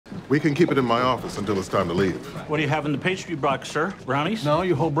We can keep it in my office until it's time to leave. What do you have in the pastry box, sir? Brownies? No,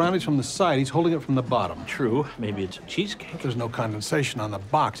 you hold brownies from the side. He's holding it from the bottom. True. Maybe it's a cheesecake. There's no condensation on the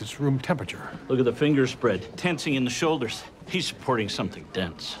box. It's room temperature. Look at the finger spread, tensing in the shoulders. He's supporting something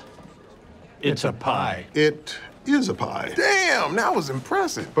dense. It's a pie. It is a pie. Damn, that was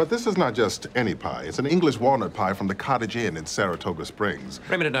impressive. But this is not just any pie. It's an English walnut pie from the Cottage Inn in Saratoga Springs.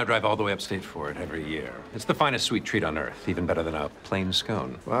 Raymond and I drive all the way upstate for it every year. It's the finest sweet treat on earth, even better than a plain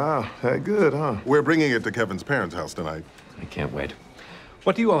scone. Wow, that good, huh? We're bringing it to Kevin's parents' house tonight. I can't wait.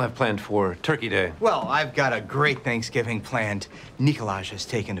 What do you all have planned for Turkey Day? Well, I've got a great Thanksgiving planned. Nikolaj has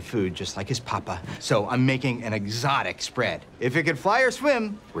taken to food just like his papa, so I'm making an exotic spread. If it could fly or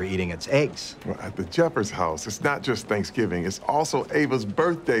swim, we're eating its eggs. Well, at the Jeffers house, it's not just Thanksgiving, it's also Ava's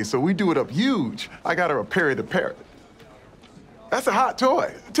birthday, so we do it up huge. I got her a Perry the Parrot. That's a hot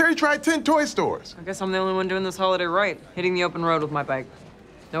toy. Terry tried 10 toy stores. I guess I'm the only one doing this holiday right, hitting the open road with my bike.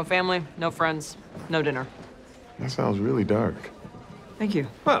 No family, no friends, no dinner. That sounds really dark. Thank you.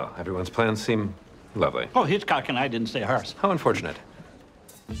 Well, everyone's plans seem lovely. Oh, Hitchcock and I didn't say ours. How unfortunate.